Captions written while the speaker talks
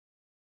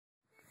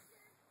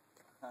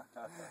I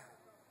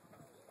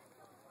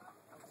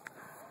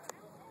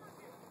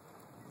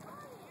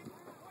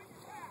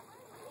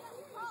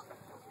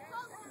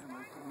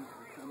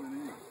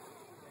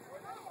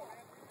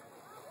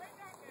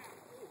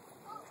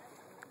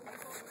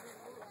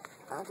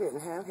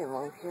didn't have him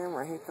on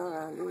camera. He thought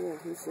I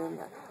did. He said,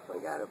 we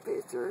got a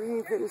picture.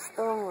 He put his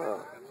thumb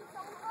up.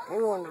 He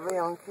wanted to be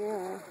on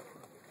camera.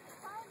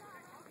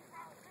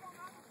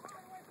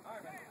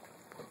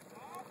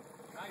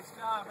 Nice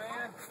job,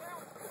 man.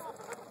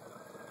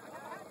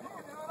 You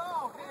can do it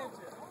all, can't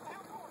you?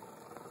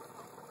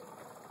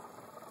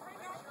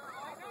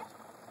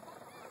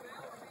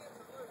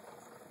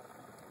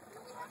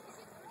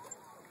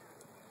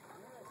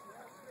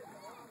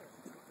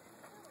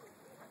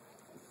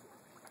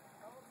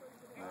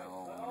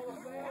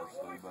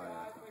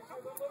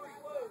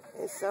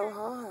 It's so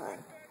hot.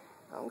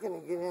 I'm going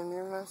to get in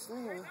there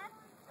myself.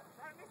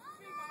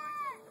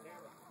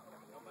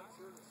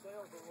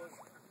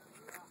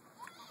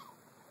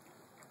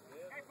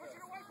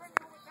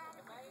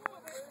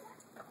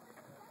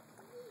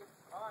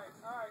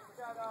 All right,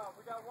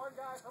 we got one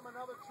guy from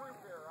another troop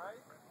here,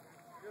 right?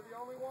 You're the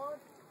only one?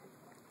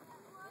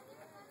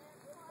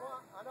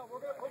 Well, I know, we're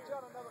going to put you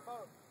on another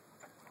boat.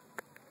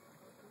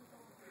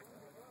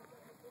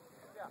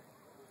 Yeah.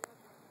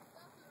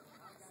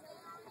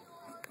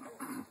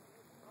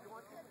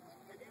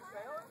 Can you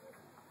sail it?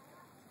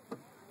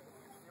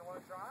 You want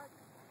to try?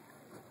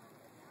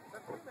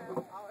 That's me, man.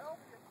 I'll help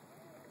you.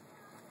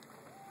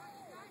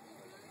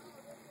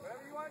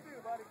 Whatever you want to do,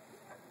 buddy.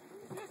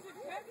 Is this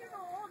extended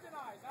or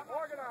organized?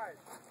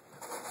 Organized.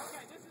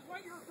 Okay, this is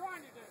what you were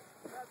trying to do.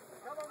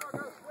 Tell them we're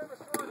going to swim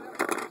ashore now.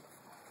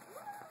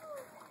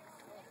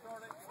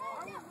 Start it.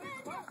 I was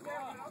thinking about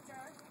that.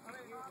 Okay.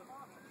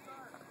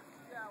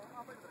 Yeah,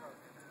 I'll make the boat.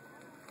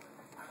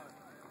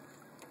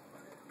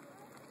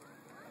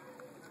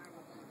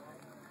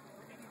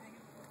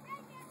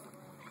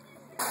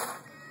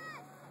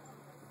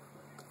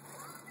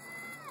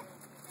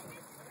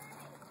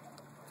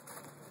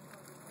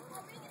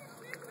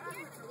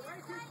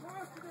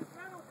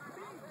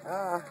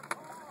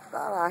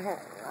 Thought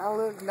I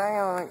looked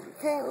down. You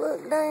can't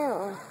look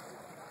down.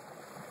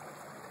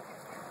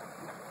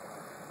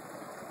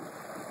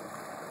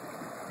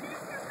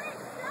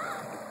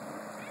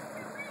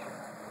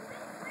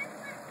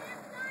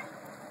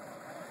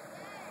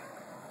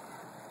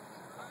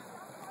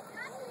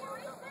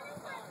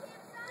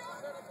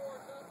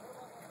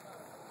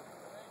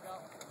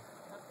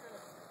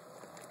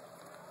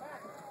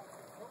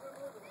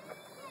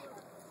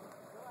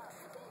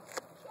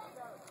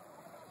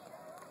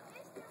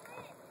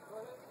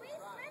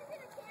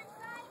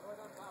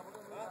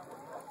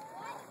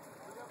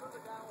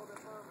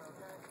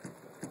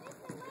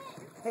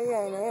 He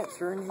ain't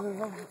answering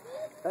him.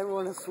 They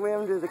want to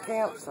swim to the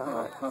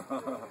campsite.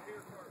 Oh,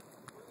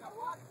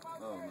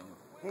 no.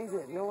 He's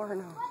ignoring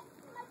them.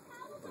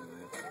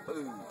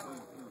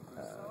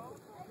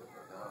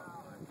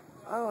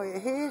 Oh,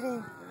 it hit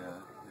him. Yeah,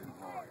 it hit him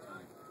hard,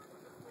 too.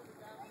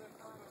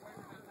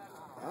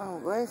 Oh,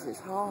 bless his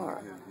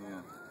heart. Hit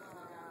again.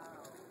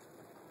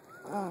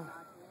 Oh.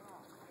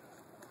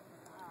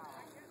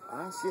 I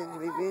shouldn't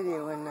be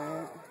videoing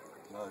that.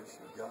 No, you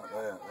should have got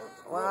that.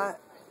 Well,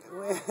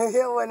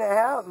 it wouldn't have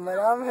happened, but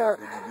I'm here.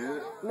 Did you get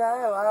it?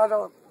 No, I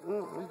don't.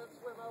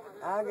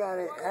 I got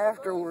it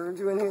afterwards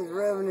when he was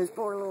rubbing his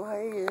poor little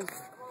head.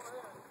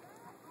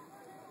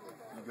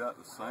 You got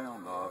the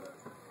sound of it.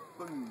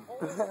 Boom.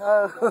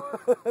 Oh.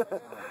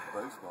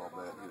 Baseball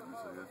bat hitting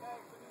his head.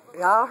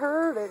 Yeah, I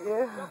heard it,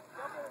 yeah.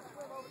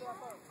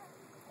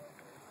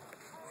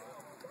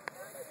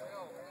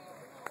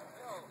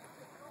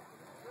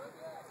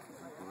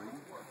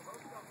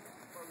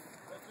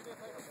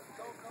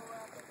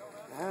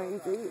 Now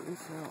he's eating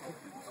something.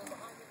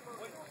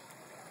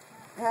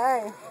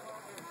 Hey.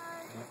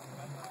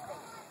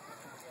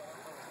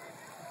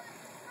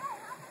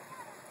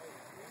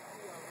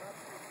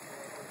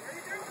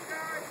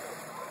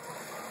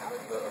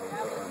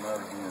 Not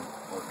again.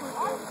 Let's make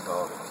that a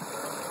talk.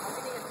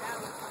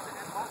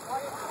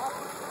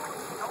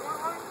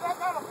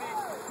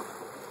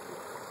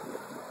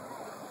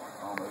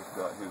 Almost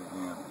got hit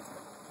again.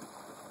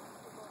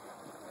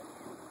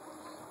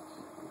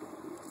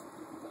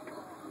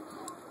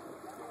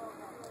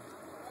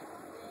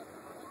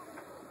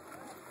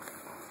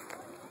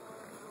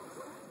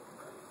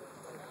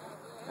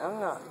 I'm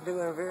not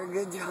doing a very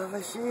good job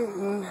of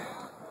shooting.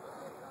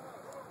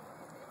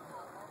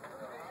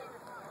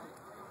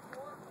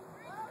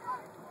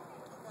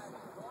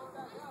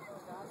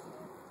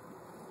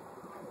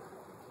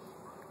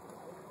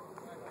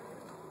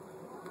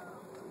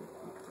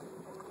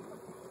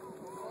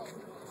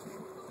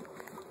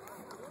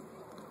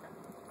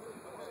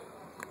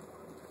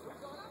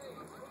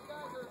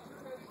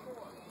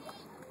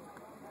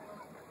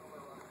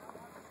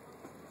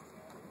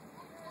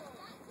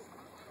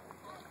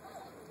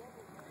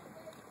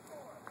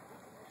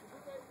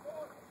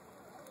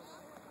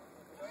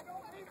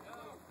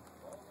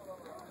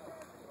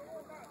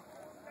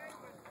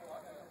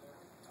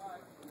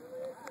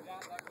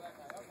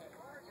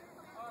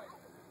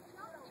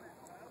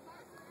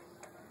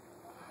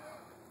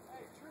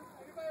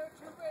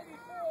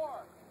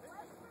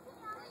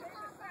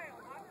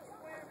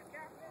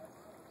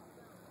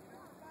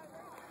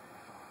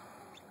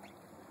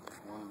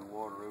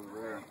 water over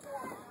there.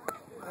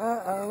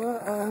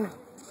 Uh-oh.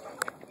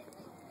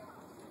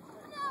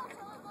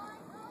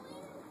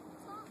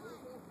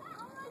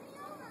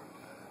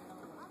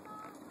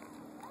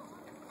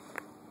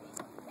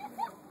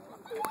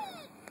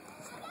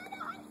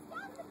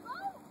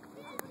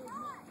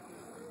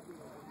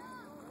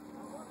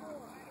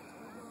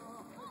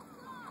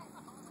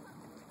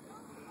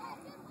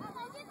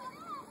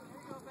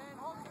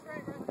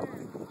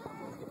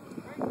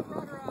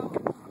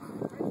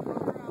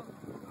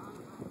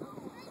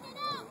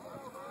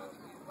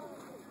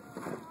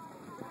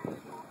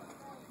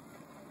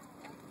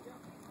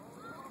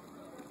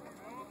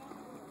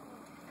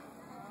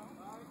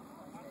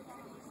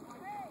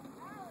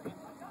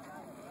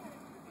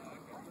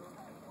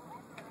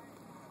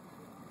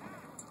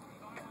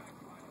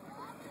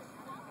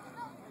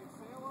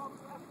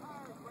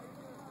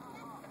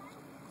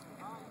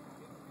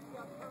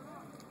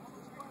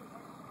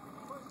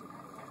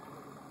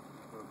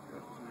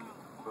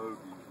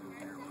 Bogies in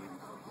here with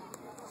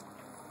us.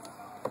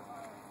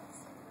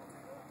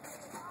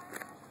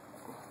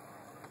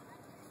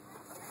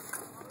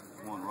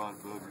 One right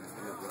above your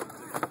head right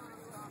there.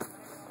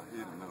 I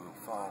hit another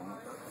falling.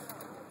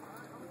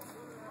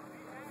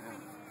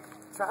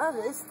 Try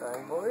this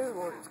thing, boy. It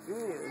works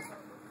good.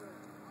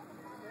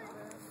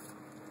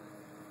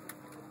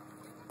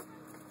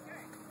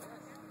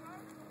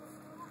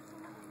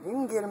 You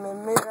can get them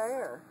in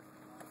midair.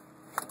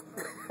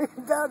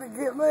 Got to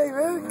get me.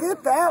 Really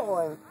get that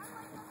one.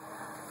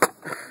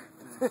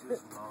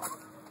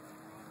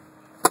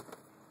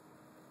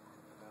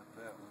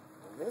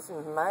 This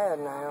is mad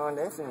now.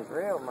 This is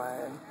real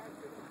mad.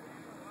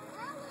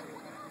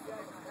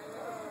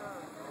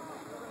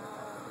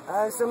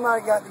 Oh,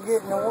 somebody got to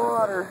get in the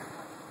water.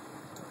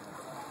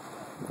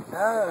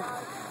 Oh,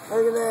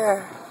 look at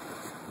there.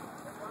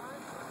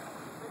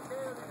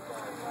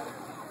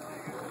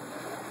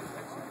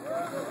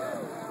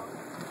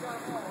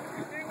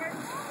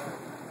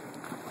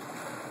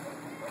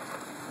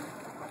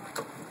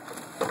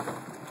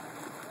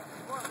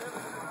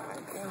 I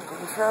can't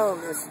control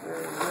this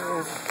very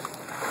good.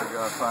 The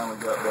guy finally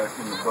got back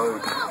in the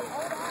boat.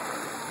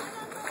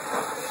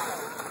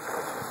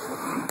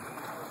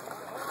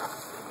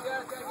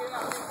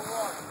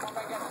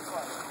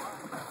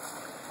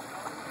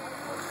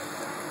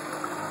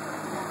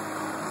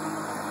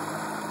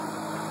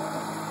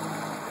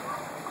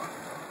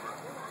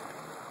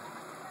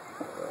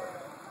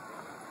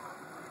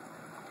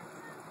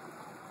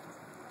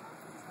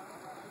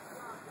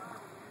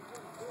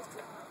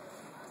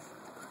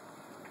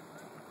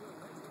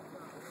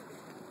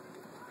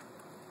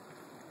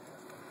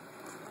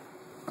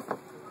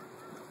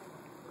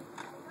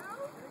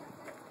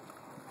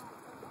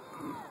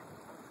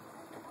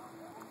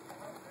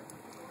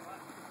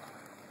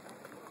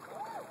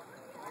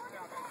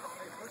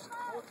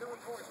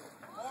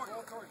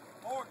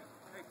 Morgan,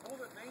 hey, pull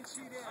the main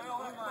sheet in. Pull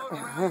the main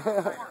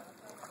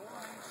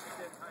sheet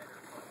in tighter.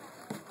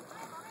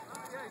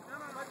 Yeah, no,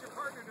 let your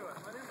partner do it.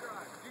 Let him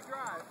drive. You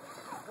drive.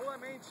 Pull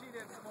that main sheet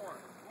in some more.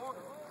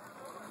 Morgan, do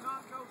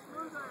not go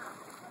through there.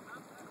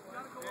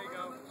 There you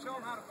go. Show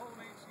him how to pull the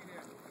main sheet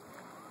in. It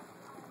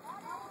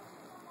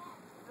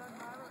doesn't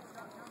matter. It's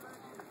got to come back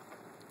here.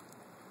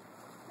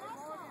 Hey,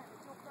 Morgan,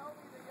 you'll tell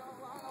me that y'all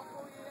line. I'll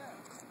pull you in.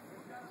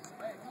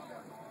 Hey, you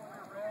got to go over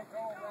there, Red.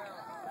 Go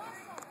around.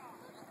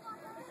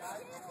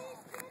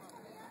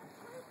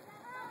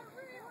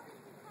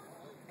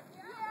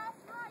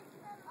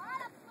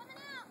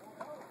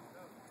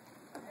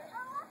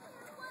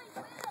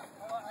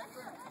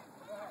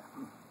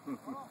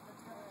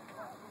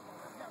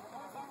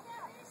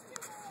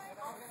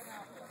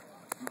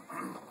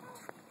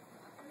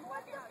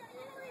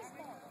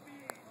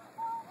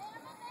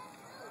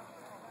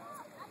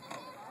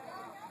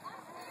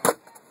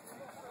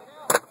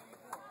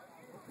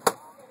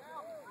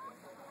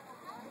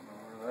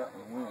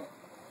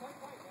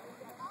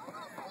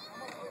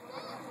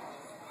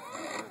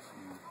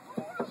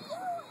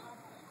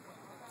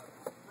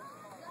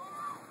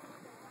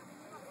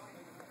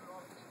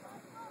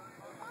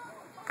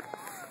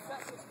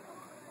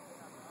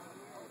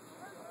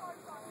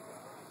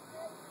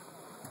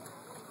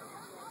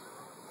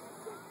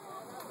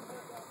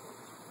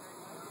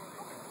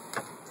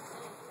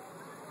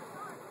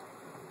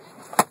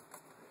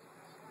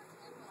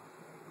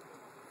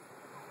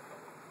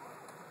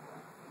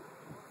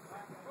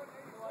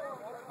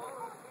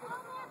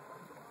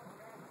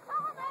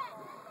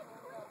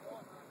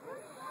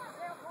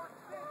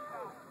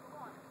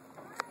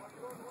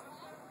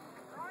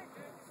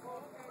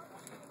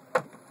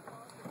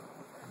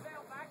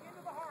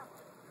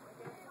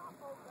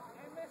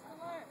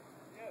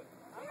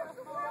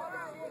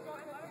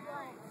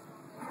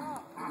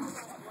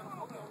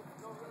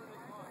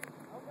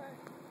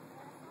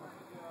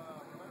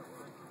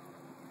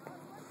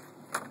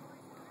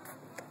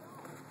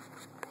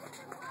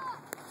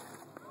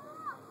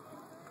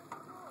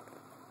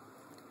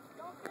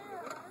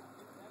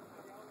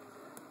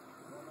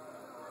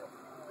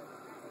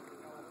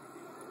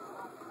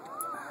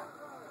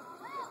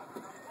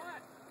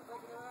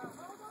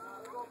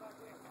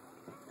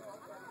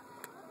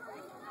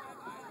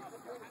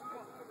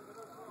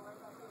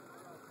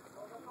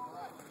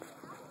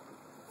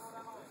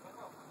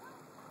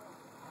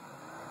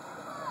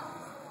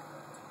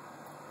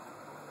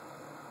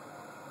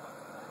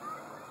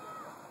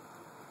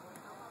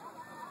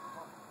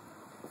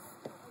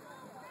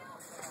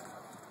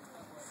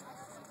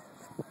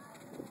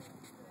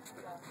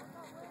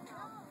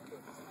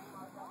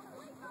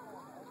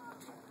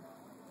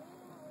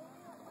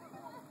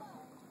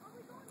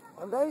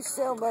 Well, those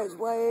sailboats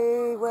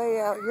way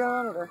out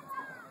yonder,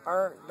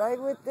 are they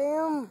with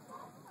them?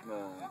 No,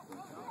 I don't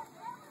think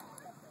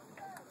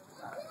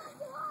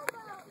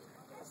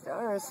so.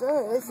 Darn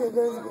son, they said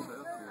there's.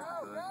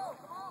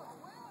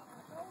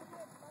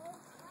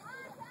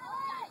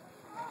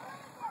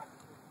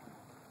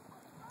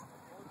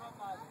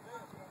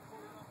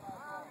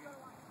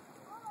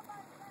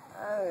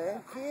 Oh,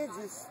 them kids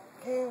is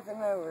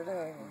camping over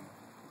there.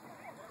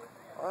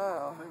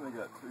 Wow. I think they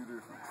got two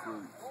different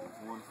troops. There's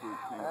one troop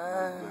camping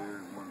over there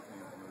and one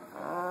camping over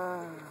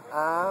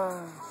there.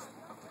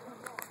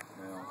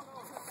 Now,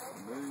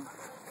 to me,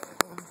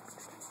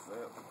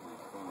 that would be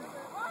fun.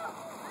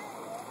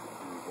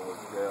 The Boy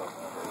Scouts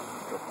and have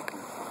a couple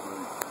different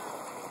groups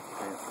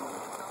camping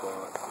with the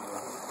spots, you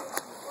know.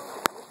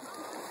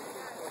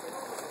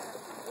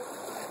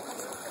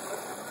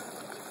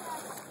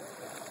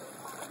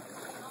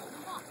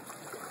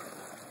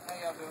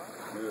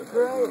 Good.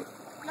 Great.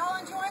 Y'all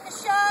enjoying the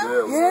show?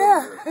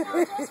 Yeah.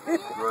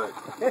 Great.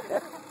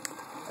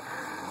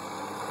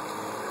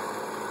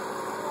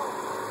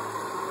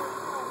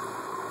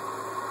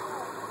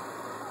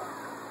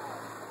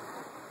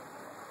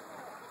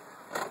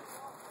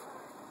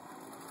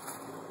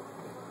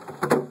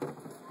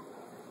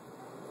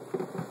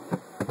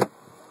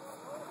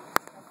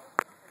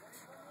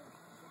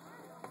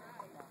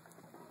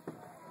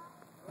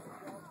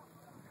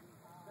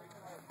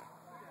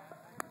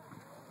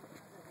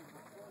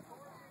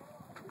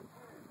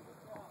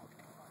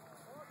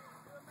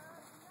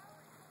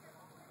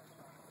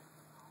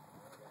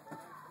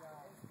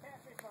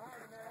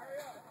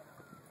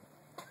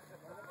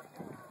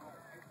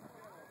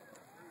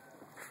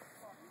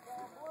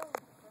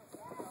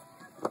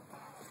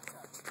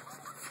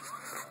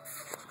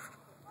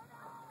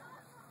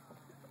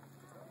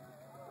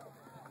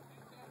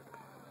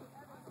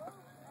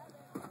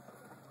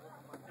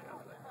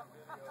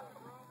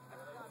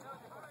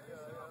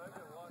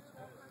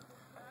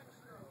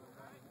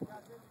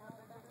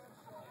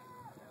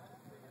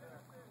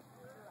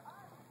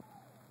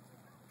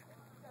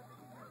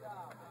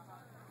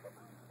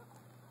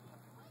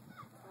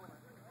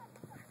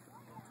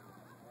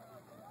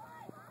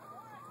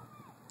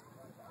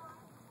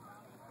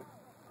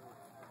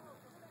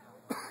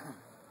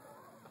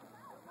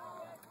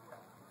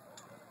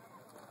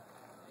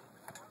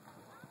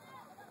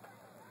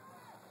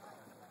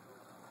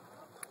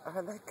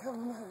 Are they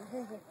coming over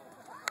here?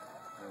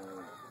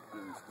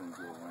 They're just going to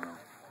go around.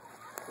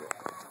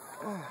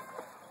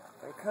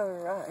 They're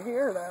coming right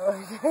here, though. Are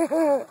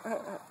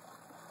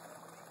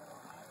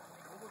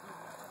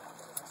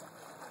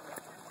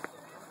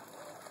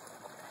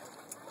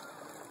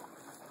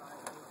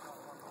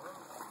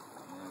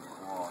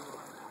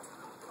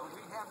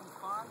we having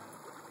fun?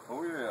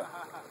 Oh, yeah.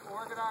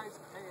 Organized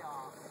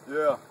chaos.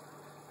 Yeah.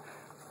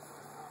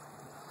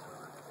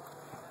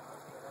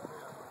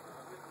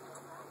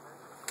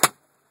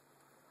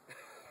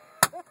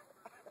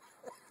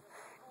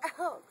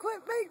 Oh,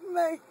 quit beating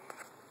me.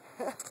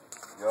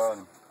 Got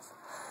him.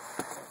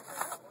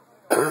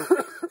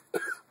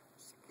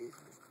 Excuse me.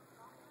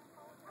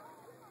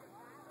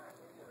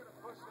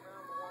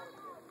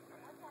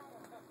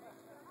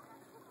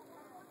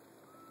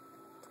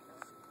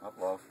 I've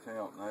lost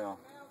count now.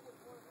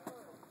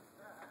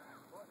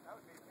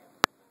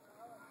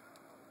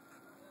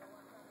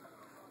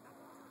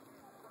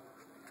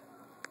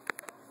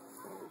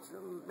 It's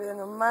been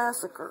a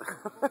massacre.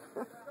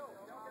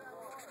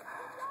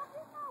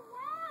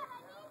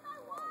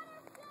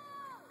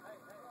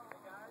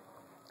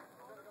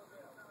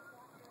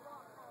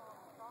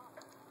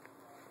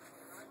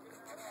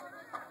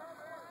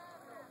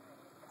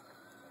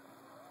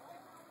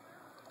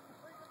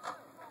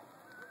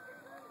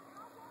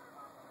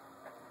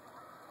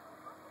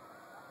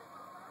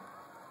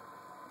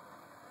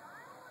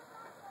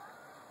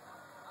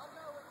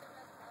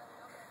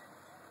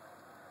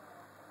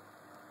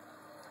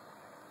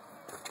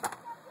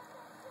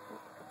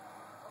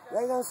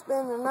 They gonna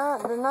spend the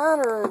night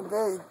tonight, or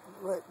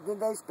did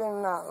they spend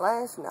the night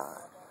last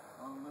night?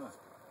 I don't know.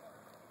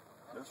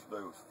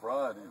 Yesterday was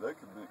Friday. They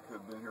could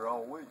have been here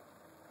all week.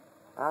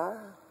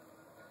 Ah,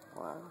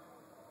 wow.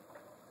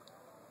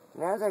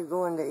 Now they're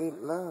going to eat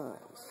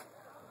lunch.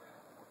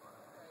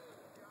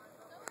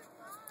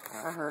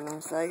 I heard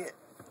them say it.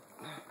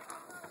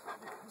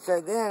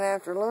 So then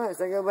after lunch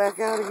they go back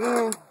out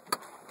again.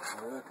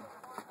 I reckon.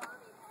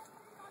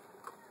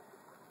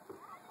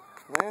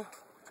 Well,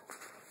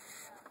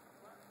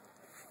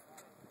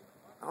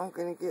 I'm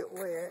gonna get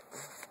wet.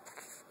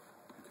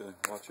 Okay,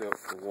 watch out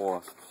for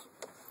wasps.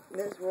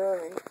 This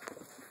running.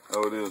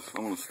 Oh, it is.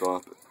 I'm going to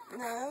stop it.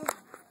 No.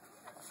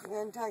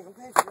 You're gonna take a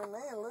picture of me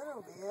a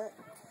little bit.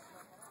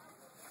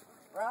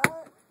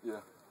 Right?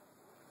 Yeah.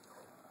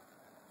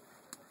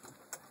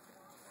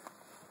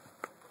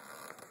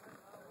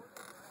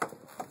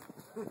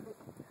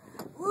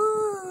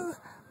 Woo!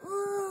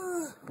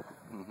 Woo! Woo!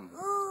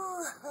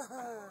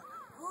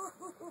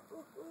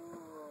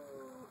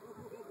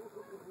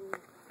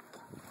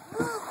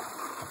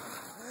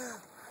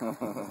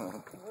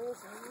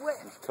 It's wet.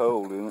 It's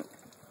cold, isn't it?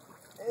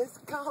 It's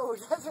cold.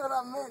 cold. That's what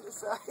I meant to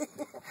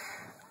say.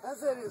 I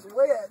said it's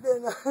wet,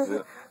 didn't I?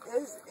 Yeah.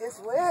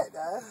 It's wet,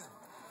 though.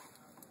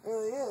 It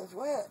really is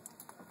wet.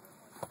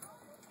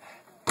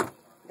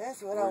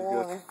 That's what I Well, you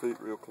got wanted. your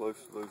feet real close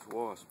to those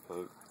wasp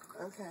pokes.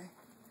 Okay.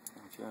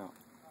 Watch out.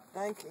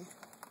 Thank you.